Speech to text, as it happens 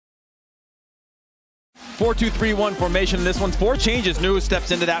4-2-3-1 formation in this one. 4 changes. New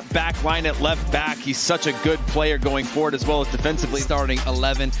steps into that back line at left back. He's such a good player going forward as well as defensively. Starting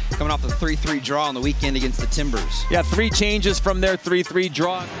 11, coming off the 3-3 draw on the weekend against the Timbers. Yeah, 3 changes from their 3-3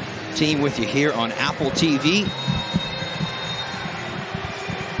 draw. Team with you here on Apple TV.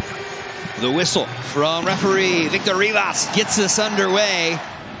 The whistle from referee Victor Rivas gets us underway.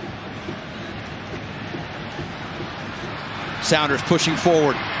 Sounders pushing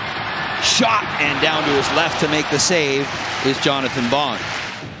forward. Shot, and down to his left to make the save is Jonathan Bond.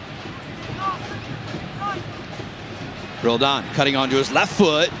 Roldan cutting onto his left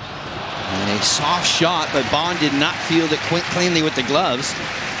foot. And a soft shot, but Bond did not field it cleanly with the gloves.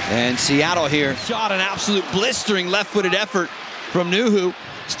 And Seattle here shot an absolute blistering left-footed effort from Nuhu.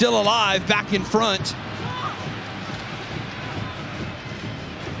 Still alive, back in front.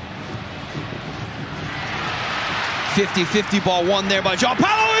 .50-50 ball won there by João.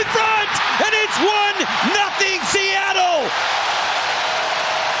 Paulo in front, and it's 1-0 Seattle.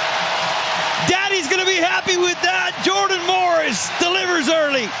 Daddy's gonna be happy with that. Jordan Morris delivers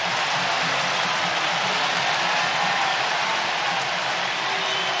early.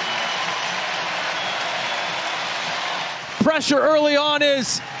 Pressure early on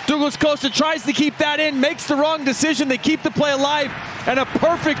is Douglas Costa tries to keep that in, makes the wrong decision. They keep the play alive, and a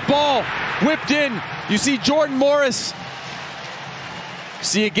perfect ball whipped in. You see Jordan Morris.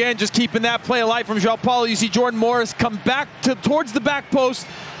 See again, just keeping that play alive from João Paulo. You see Jordan Morris come back towards the back post,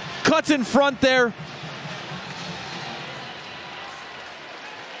 cuts in front there.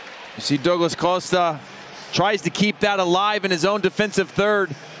 You see Douglas Costa tries to keep that alive in his own defensive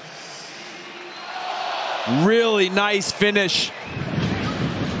third. Really nice finish.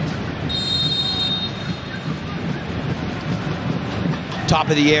 Top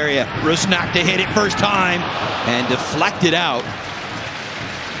of the area, Rusnák to hit it first time and deflect it out.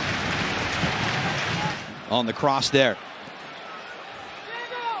 On the cross there.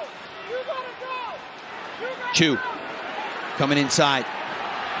 Chu coming inside.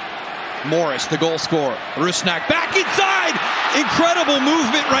 Morris, the goal scorer. Rusnák back inside. Incredible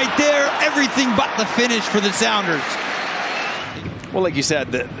movement right there. Everything but the finish for the Sounders. Well, like you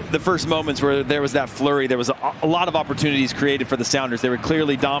said, the first moments where there was that flurry, there was a lot of opportunities created for the Sounders. They were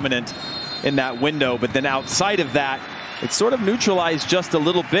clearly dominant in that window, but then outside of that, it's sort of neutralized just a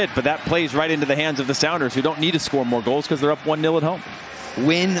little bit, but that plays right into the hands of the Sounders, who don't need to score more goals because they're up 1-0 at home.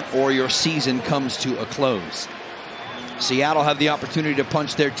 Win or your season comes to a close. Seattle have the opportunity to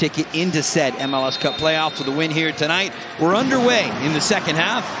punch their ticket into said MLS Cup playoffs with a win here tonight. We're underway in the second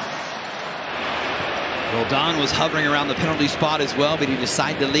half. Roldan was hovering around the penalty spot as well, but he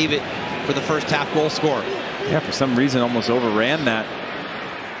decided to leave it for the first half goal scorer. Yeah, for some reason almost overran that.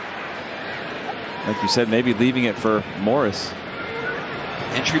 Like you said, maybe leaving it for Morris.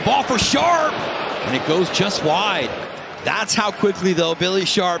 Entry ball for Sharp, and it goes just wide. That's how quickly, though, Billy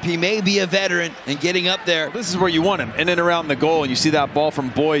Sharp, he may be a veteran and getting up there. Well, this is where you want him, in and around the goal. And you see that ball from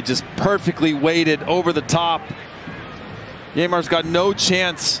Boyd just perfectly weighted over the top. Yaymar's got no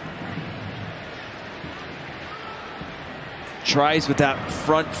chance. Tries with that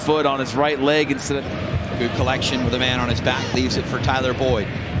front foot on his right leg instead of... Good collection with a man on his back, leaves it for Tyler Boyd.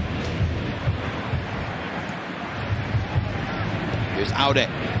 Here's Aude.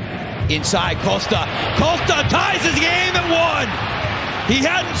 Inside Costa. Costa ties his game at 1. He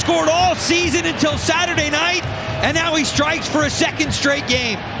hadn't scored all season until Saturday night, and now he strikes for a second straight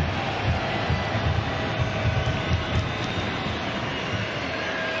game.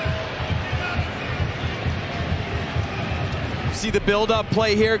 See the build-up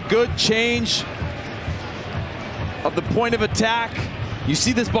play here. Good change of the point of attack. You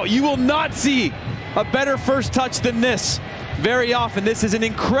see this ball. You will not see a better first touch than this very often. This is an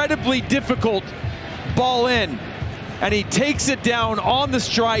incredibly difficult ball in, and he takes it down on the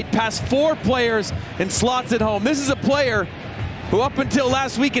stride past 4 players and slots it home. This is a player who up until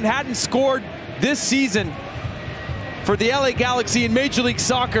last weekend hadn't scored this season for the LA Galaxy in Major League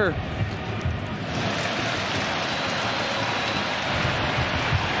Soccer.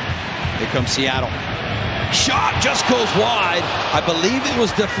 Here comes Seattle. Shot just goes wide. I believe it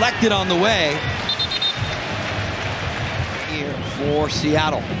was deflected on the way. Here for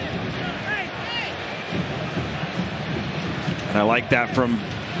Seattle. And I like that from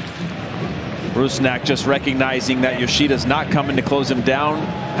Rusnák, just recognizing that Yoshida's not coming to close him down,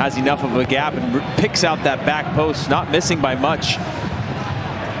 has enough of a gap, and picks out that back post, not missing by much.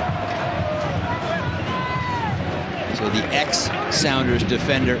 So the ex-Sounders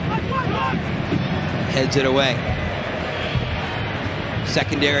defender heads it away.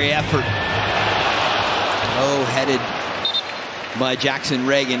 Secondary effort. Oh, headed by Jackson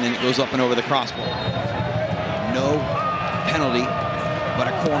Ragen, and it goes up and over the crossbar. No penalty, but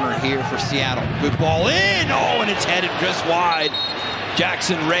a corner here for Seattle. Good ball in. Oh, and it's headed just wide.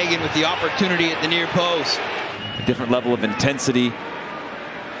 Jackson Ragen with the opportunity at the near post. A different level of intensity.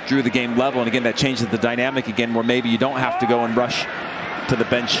 Drew the game level, and again, that changes the dynamic again, where maybe you don't have to go and rush to the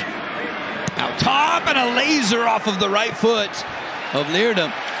bench. Out top, and a laser off of the right foot of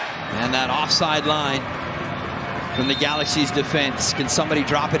Leerdam. And that offside line from the Galaxy's defense. Can somebody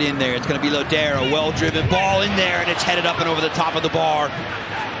drop it in there? It's going to be Loder, a well-driven ball in there, and it's headed up and over the top of the bar.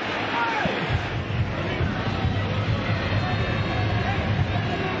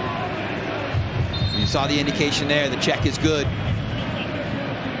 You saw the indication there. The check is good.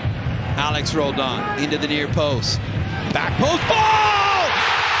 Alex Roldan into the near post. Back post ball!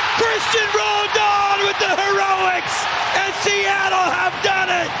 Cristian Roldan with the heroics, and Seattle have done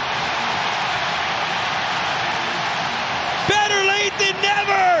it! Better late than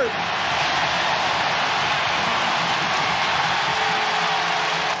never!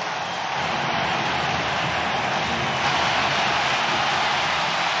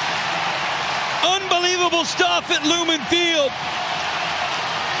 Unbelievable stuff at Lumen Field.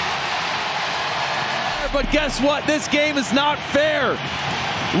 But guess what? This game is not fair.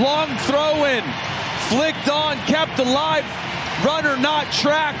 Long throw in, flicked on, kept alive, runner not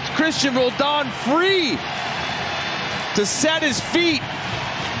tracked. Cristian Roldan free to set his feet,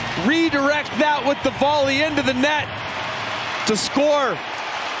 redirect that with the volley into the net to score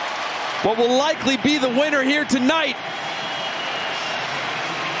what will likely be the winner here tonight.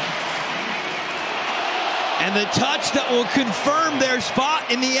 And the touch that will confirm their spot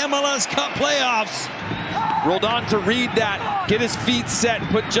in the MLS Cup playoffs. Roldan to read that, get his feet set,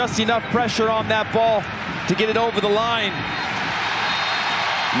 put just enough pressure on that ball to get it over the line.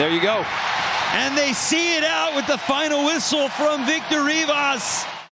 And there you go. And they see it out with the final whistle from Victor Rivas.